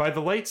 By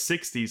the late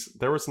 60s,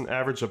 there was an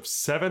average of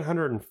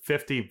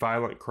 750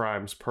 violent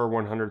crimes per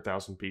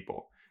 100,000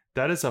 people.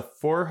 That is a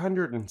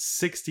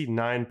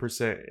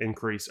 469%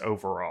 increase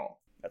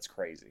overall. That's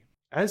crazy.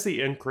 As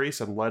the increase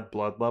in lead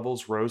blood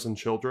levels rose in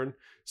children,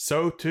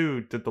 so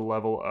too did the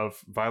level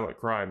of violent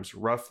crimes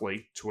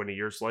roughly 20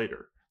 years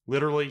later.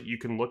 Literally, you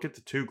can look at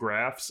the two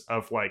graphs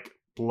of like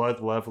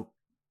blood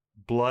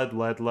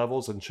lead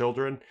levels in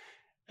children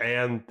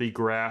and the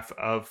graph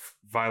of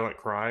violent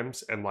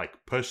crimes and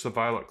like push the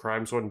violent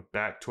crimes one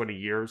back 20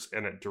 years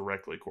and it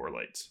directly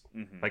correlates.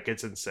 Mm-hmm. Like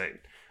it's insane.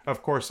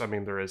 Of course, I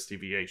mean there is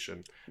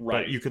deviation,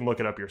 Right. but you can look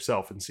it up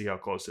yourself and see how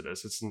close it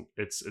is.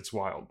 It's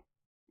wild.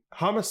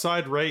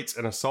 Homicide rates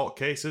and assault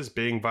cases,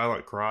 being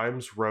violent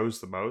crimes,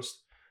 rose the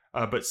most,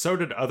 but so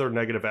did other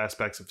negative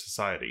aspects of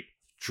society.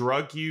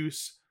 Drug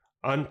use,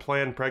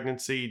 unplanned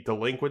pregnancy,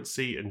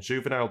 delinquency, and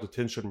juvenile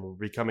detention were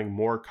becoming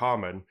more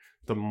common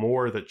the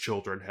more that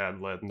children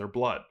had lead in their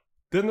blood.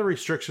 Then the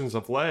restrictions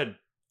of lead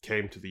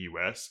came to the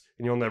US,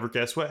 and you'll never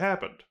guess what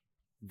happened.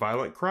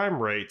 Violent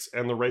crime rates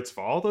and the rates of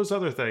all those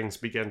other things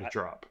began to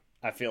drop.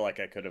 I feel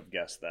like I could have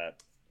guessed that.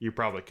 You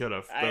probably could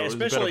have.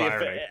 Especially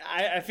if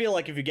I feel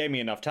like if you gave me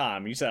enough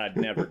time, you said I'd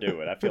never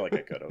do it. I feel like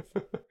I could have.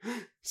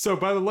 So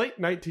by the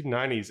late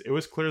 1990s, it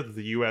was clear that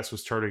the US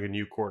was turning a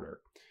new corner.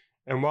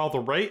 And while the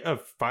rate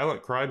of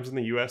violent crimes in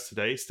the US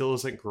today still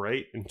isn't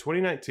great, in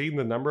 2019,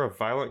 the number of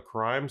violent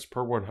crimes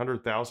per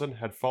 100,000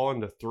 had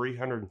fallen to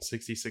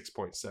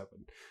 366.7.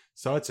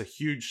 So that's a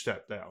huge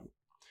step down.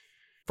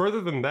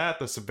 Further than that,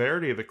 the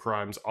severity of the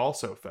crimes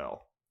also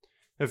fell.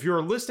 If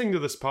you're listening to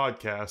this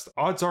podcast,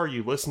 odds are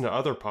you listen to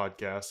other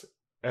podcasts,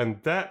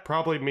 and that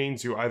probably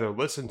means you either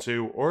listen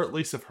to or at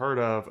least have heard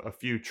of a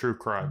few true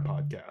crime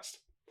podcasts.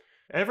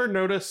 Ever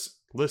notice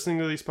listening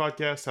to these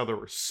podcasts how there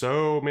were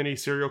so many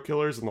serial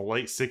killers in the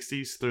late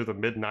 60s through the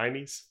mid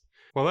 90s?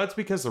 Well, that's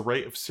because the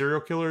rate of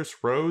serial killers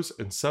rose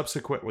and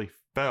subsequently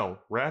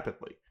fell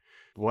rapidly.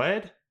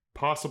 Lead?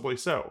 Possibly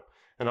so.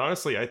 And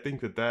honestly, I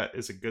think that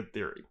is a good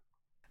theory.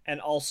 And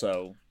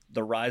also,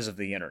 the rise of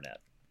the internet.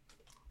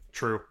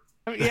 True.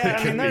 Yeah,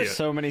 I mean, there's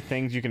so many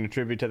things you can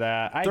attribute to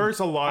that. There's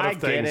a lot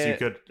of things you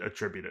could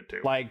attribute it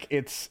to. Like,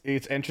 it's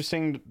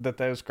interesting that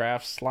those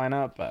graphs line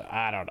up, but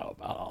I don't know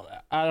about all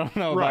that. I don't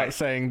know about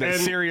saying that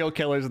serial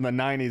killers in the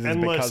 90s is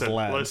because of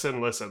lead.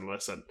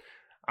 Listen.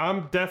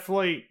 I'm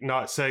definitely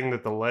not saying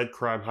that the lead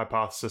crime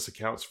hypothesis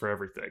accounts for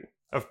everything.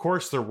 Of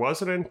course, there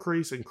was an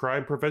increase in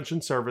crime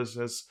prevention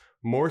services,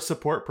 more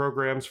support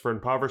programs for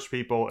impoverished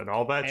people, and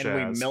all that jazz.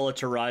 And we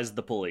militarized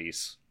the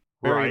police.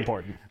 Very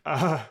important.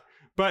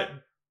 But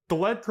the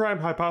lead crime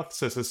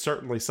hypothesis is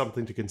certainly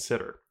something to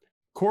consider.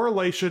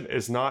 Correlation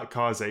is not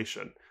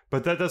causation,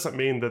 but that doesn't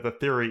mean that the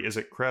theory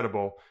isn't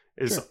credible,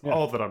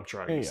 all that I'm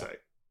trying to say.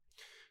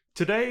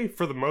 Today,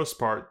 for the most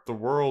part, the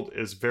world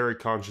is very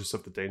conscious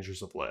of the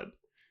dangers of lead.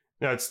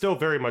 Now, it's still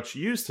very much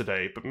used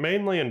today, but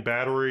mainly in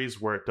batteries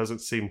where it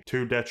doesn't seem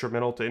too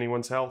detrimental to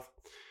anyone's health.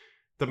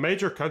 The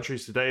major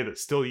countries today that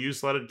still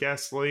use leaded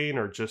gasoline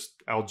are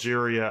just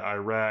Algeria,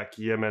 Iraq,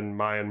 Yemen,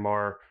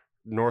 Myanmar,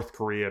 North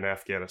Korea, and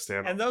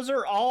Afghanistan. And those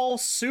are all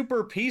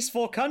super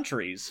peaceful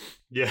countries.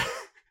 Yeah.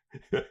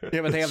 Yeah,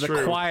 but they have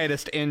the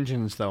quietest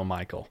engines, though,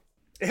 Michael.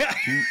 Yeah.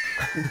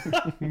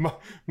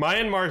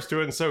 Myanmar's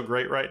doing so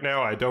great right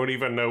now, I don't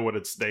even know what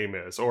its name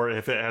is, or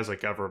if it has a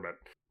government.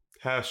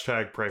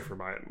 Hashtag pray for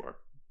Myanmar.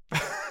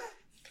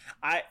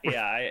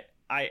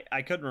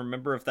 I couldn't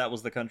remember if that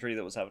was the country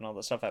that was having all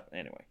this stuff happen.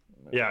 Anyway.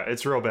 Yeah,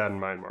 it's real bad in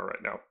Myanmar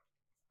right now.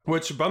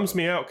 Which bums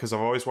me out, because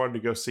I've always wanted to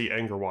go see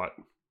Angkor Wat,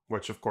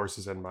 which of course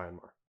is in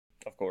Myanmar.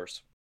 Of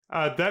course.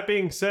 That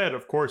being said,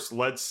 of course,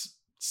 lead's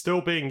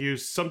still being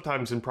used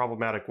sometimes in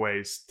problematic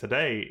ways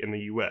today in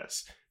the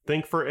US.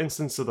 Think, for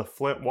instance, of the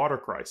Flint water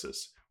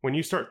crisis. When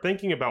you start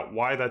thinking about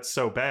why that's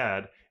so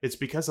bad, it's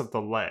because of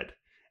the lead.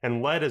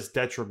 And lead is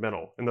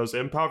detrimental, and those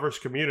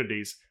impoverished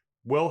communities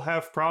will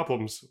have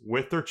problems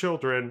with their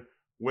children,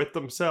 with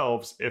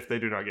themselves, if they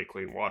do not get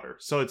clean water.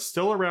 So it's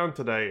still around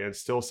today, and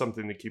still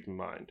something to keep in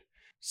mind.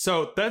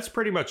 So that's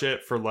pretty much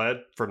it for lead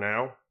for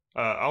now.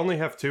 I only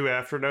have 2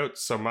 after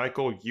notes, so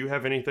Michael, you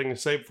have anything to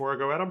say before I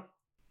go at them?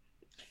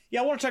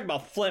 Yeah, I want to talk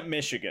about Flint,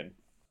 Michigan.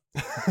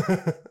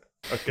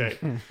 Okay.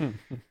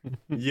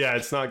 Yeah,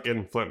 it's not good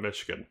in Flint,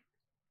 Michigan.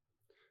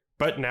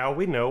 But now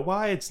we know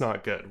why it's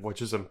not good,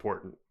 which is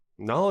important.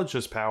 Knowledge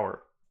is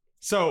power.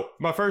 So,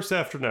 my first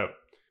after note.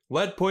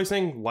 Lead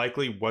poisoning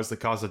likely was the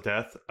cause of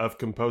death of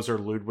composer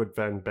Ludwig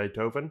van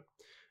Beethoven.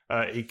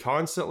 He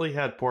constantly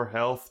had poor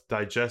health,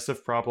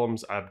 digestive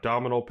problems,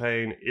 abdominal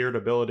pain,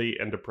 irritability,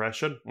 and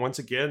depression. Once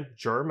again,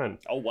 German.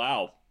 Oh,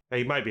 wow.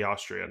 He might be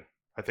Austrian.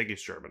 I think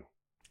he's German.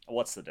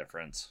 What's the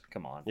difference?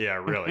 Come on. Yeah,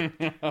 really.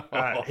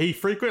 He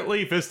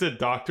frequently visited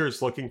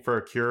doctors looking for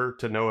a cure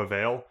to no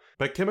avail,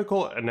 but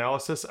chemical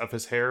analysis of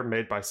his hair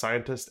made by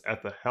scientists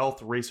at the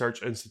Health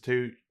Research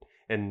Institute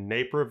in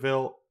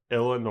Naperville,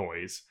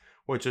 Illinois,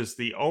 which is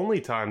the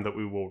only time that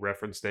we will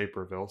reference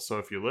Naperville, so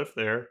if you live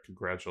there,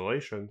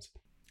 congratulations.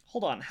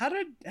 Hold on, how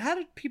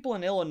did people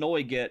in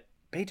Illinois get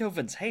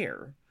Beethoven's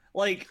hair?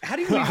 Like, how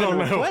do you even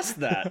request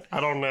that? I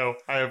don't know.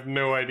 I have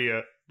no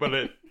idea,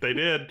 but they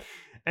did.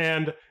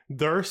 And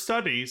their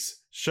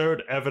studies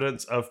showed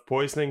evidence of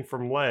poisoning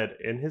from lead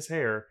in his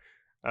hair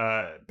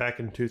back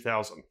in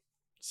 2000.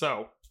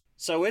 So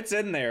it's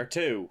in there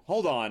too.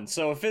 Hold on.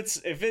 So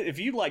if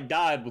you like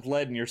died with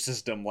lead in your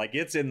system, like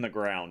it's in the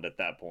ground at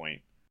that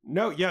point.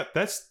 No, yeah,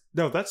 that's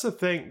the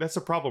thing. That's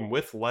the problem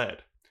with lead.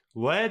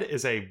 Lead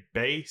is a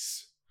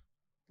base,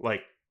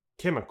 like,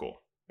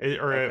 chemical. It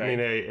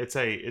is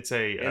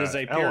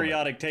a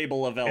periodic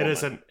table of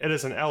elements. It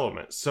is an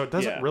element, so it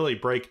doesn't really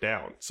break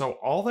down. So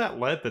all that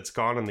lead that's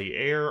gone in the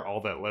air,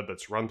 all that lead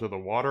that's run through the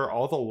water,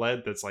 all the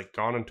lead that's like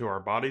gone into our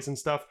bodies and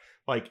stuff,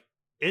 like,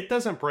 it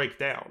doesn't break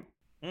down.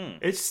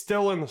 It's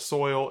still in the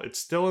soil, it's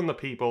still in the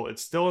people,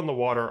 it's still in the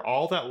water.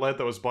 All that lead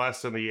that was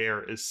blasted in the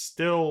air is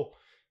still,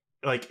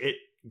 like, it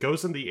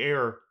goes in the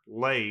air,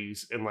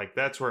 lays, and like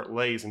that's where it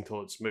lays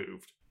until it's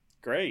moved.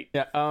 Great.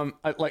 Yeah.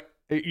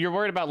 You're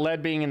worried about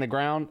lead being in the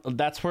ground.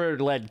 That's where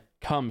lead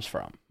comes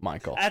from,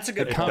 Michael. That's a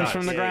good point. It comes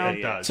from the ground.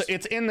 It does. So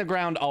it's in the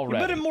ground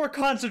already. But in more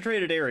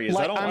concentrated areas.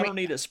 I don't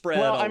need it spread.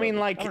 Well, all I mean,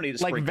 over.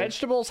 like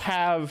vegetables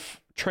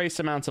have trace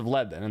amounts of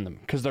lead in them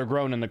because they're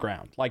grown in the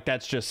ground. Like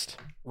that's just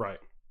right.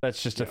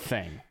 That's just a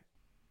thing.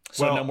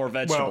 So no more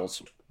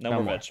vegetables. No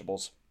more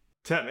vegetables.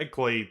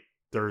 Technically,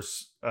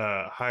 there's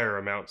higher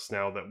amounts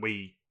now that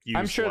we use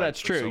I'm sure lead that's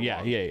for true. so Yeah,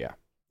 long.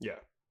 yeah.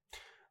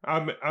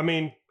 I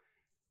mean,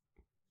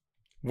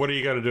 what are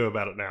you going to do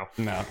about it now?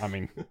 No, I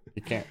mean,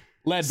 you can't.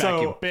 Lead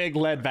vacuum. Big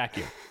lead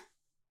vacuum.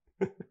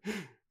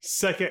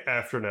 Second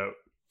afternote.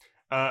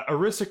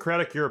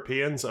 Aristocratic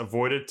Europeans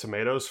avoided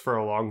tomatoes for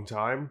a long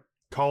time,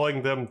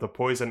 calling them the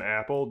poison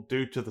apple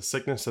due to the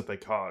sickness that they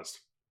caused.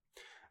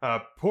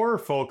 Poorer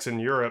folks in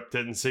Europe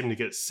didn't seem to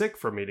get sick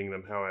from eating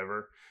them,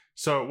 however,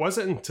 so it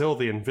wasn't until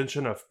the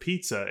invention of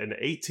pizza in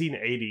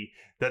 1880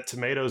 that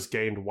tomatoes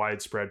gained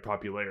widespread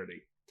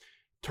popularity.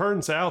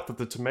 Turns out that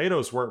the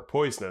tomatoes weren't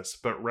poisonous,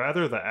 but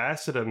rather the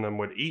acid in them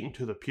would eat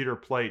into the pewter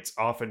plates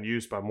often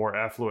used by more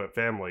affluent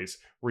families,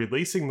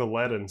 releasing the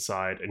lead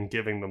inside and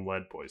giving them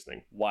lead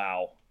poisoning.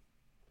 Wow.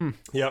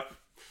 Yep.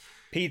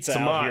 Pizza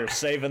out here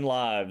saving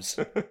lives.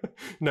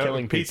 No,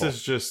 Killing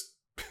pizza's just...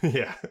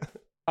 Yeah.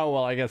 Oh,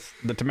 well, I guess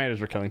the tomatoes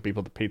were killing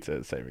people. The pizza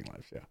is saving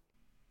lives, yeah.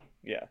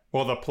 Yeah.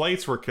 Well, the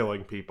plates were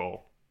killing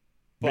people.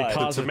 But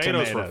Because the of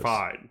tomatoes were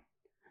fine.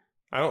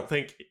 I don't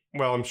think...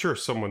 Well, I'm sure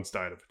someone's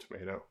died of a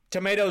tomato.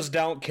 tomatoes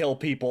don't kill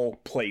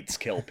people, plates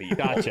kill people.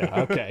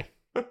 Gotcha. Okay.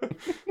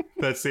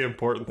 That's the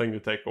important thing to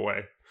take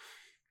away.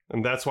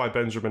 And that's why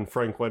Benjamin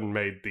Franklin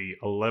made the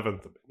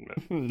 11th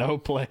Amendment. No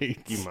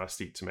plates. You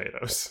must eat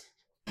tomatoes.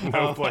 Oh, No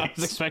I was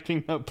plates.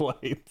 expecting no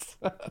plates.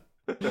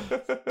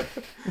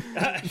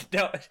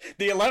 No,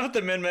 the 11th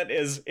Amendment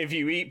is if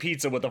you eat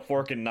pizza with a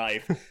fork and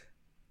knife,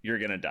 you're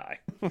gonna die.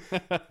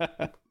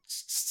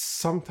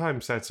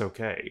 Sometimes that's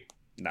okay.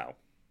 No.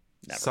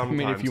 Never. I Sometimes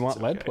mean, if you want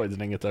it's lead okay.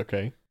 poisoning, it's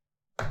okay.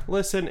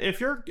 Listen, if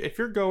you're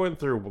going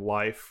through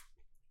life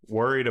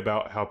worried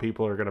about how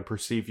people are going to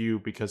perceive you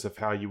because of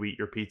how you eat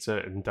your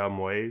pizza in dumb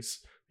ways,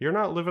 you're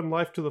not living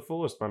life to the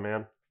fullest, my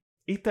man.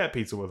 Eat that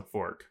pizza with a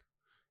fork.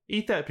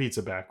 Eat that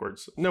pizza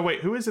backwards. No,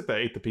 wait, who is it that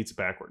ate the pizza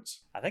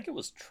backwards? I think it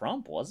was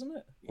Trump, wasn't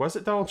it? Was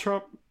it Donald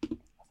Trump? I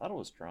thought it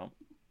was Trump.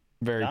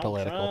 Very Donald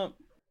political. Trump.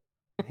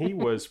 He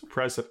was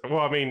president. Well,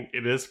 I mean,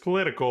 it is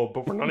political,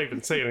 but we're not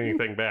even saying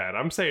anything bad.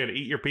 I'm saying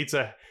eat your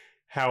pizza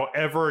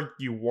however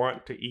you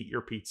want to eat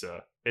your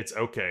pizza. It's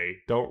okay.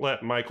 Don't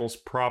let Michael's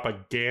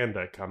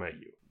propaganda come at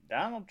you.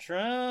 Donald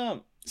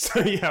Trump.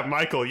 So yeah,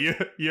 Michael, you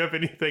have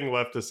anything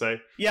left to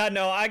say? Yeah,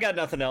 no, I got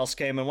nothing else,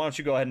 Cayman. Why don't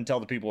you go ahead and tell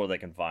the people where they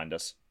can find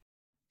us?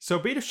 So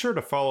be sure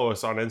to follow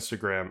us on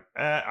Instagram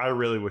at I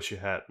Really Wish You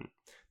Hadn't.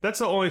 That's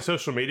the only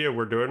social media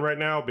we're doing right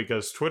now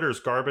because Twitter's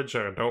garbage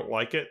and I don't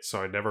like it,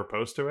 so I never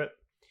post to it.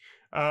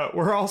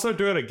 We're also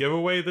doing a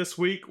giveaway this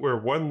week where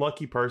one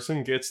lucky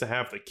person gets to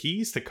have the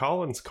keys to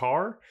Colin's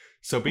car.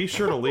 So be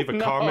sure to leave a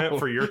No. comment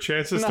for your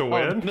chances to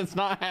win. It's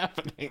not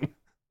happening.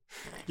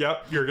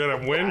 Yep, you're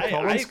gonna win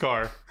Colin's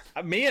car.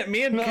 Me and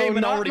No,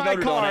 Cayman not already my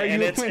voted car. on it,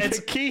 and You it's went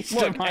to keys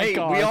look. to my Hey,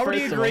 car, we already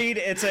first of all. agreed.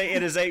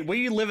 It is a.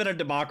 We live in a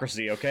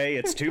democracy, okay?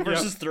 It's 2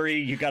 versus 3.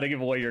 You got to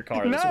give away your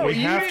car. This No, week.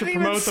 We you have to didn't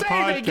even promote the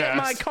say they get podcast.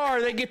 my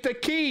car. They get the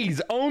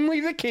keys.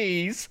 Only the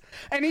keys.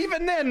 And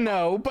even then,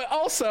 no. But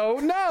also,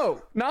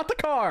 no. Not the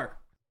car.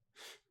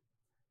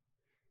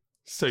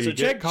 So you So get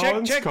check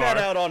Colin's car. that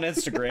out on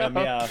Instagram.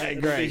 Yeah, Okay,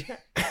 It'll great.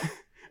 be-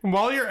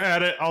 While you're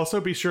at it,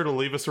 also be sure to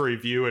leave us a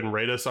review and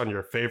rate us on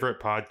your favorite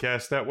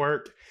podcast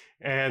network.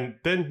 And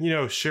then,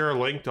 share a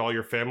link to all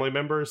your family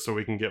members so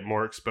we can get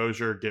more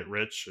exposure, get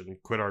rich, and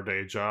quit our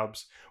day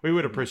jobs. We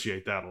would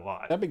appreciate that a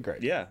lot. That'd be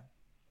great. Yeah,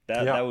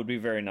 that would be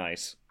very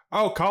nice.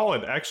 Oh,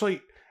 Colin,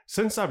 actually,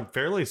 since I'm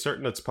fairly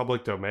certain it's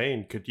public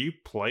domain, could you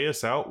play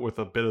us out with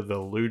a bit of the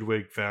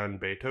Ludwig van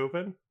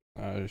Beethoven?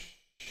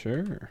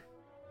 Sure.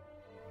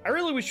 I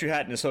Really Wish You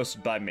Hadn't is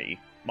hosted by me,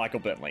 Michael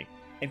Bentley,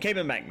 and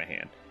Cayman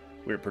McMahon.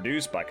 We are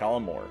produced by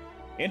Colin Moore.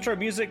 Intro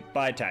music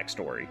by Tack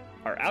Story.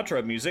 Our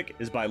outro music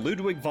is by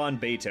Ludwig von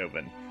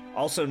Beethoven,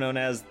 also known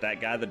as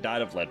That Guy That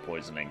Died of Lead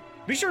Poisoning.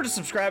 Be sure to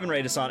subscribe and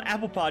rate us on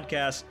Apple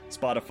Podcasts,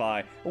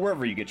 Spotify, or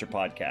wherever you get your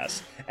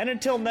podcasts. And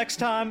until next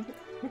time,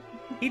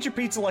 eat your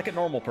pizza like a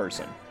normal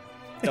person.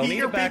 Don't eat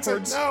your it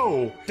backwards. Pizza?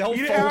 No. Don't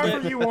eat fold it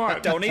however it. you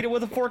want. Don't eat it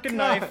with a fork and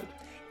God. knife.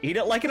 Eat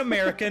it like an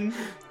American,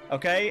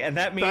 okay? And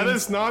that means That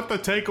is not the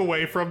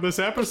takeaway from this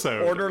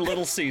episode. order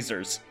Little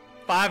Caesars.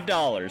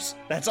 $5.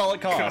 That's all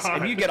it costs.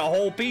 God. And you get a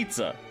whole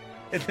pizza.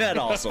 Isn't that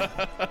awesome?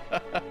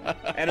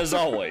 And as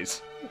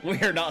always, we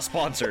are not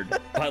sponsored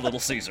by Little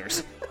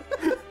Caesars.